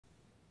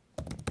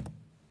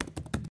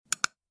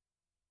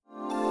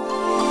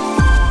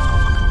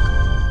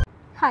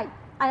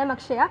I am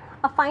Akshaya,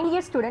 a final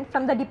year student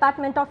from the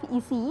Department of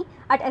ECE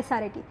at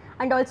SRIT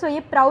and also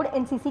a proud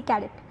NCC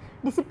Cadet.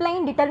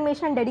 Discipline,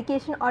 determination and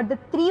dedication are the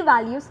three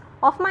values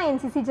of my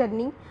NCC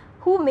journey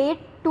who made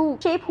to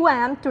shape who I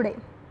am today.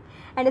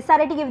 And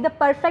SRIT gave the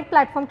perfect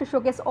platform to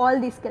showcase all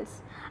these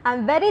skills. I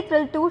am very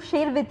thrilled to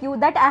share with you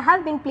that I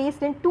have been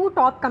placed in two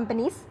top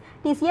companies,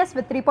 TCS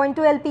with 3.2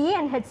 LPA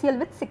and HCL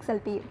with 6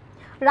 LPA.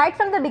 Right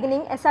from the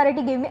beginning,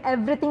 SRIT gave me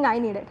everything I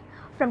needed,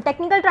 from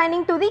technical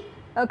training to the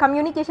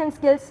communication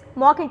skills,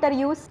 mock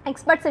interviews,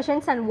 expert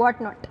sessions and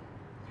whatnot.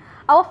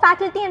 Our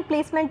faculty and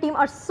placement team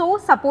are so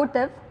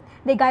supportive.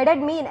 They guided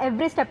me in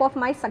every step of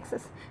my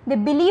success. They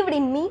believed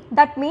in me,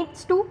 that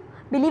means to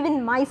believe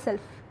in myself.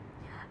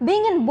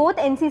 Being in both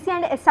NCC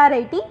and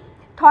SRIT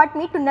taught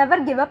me to never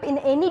give up in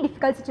any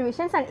difficult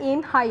situations and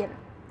aim higher.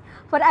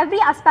 For every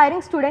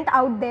aspiring student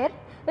out there,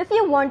 if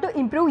you want to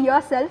improve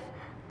yourself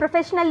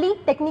professionally,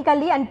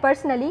 technically and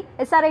personally,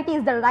 SRIT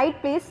is the right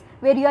place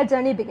where your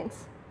journey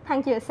begins.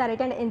 Thank you, SRIT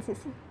and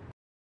NCC.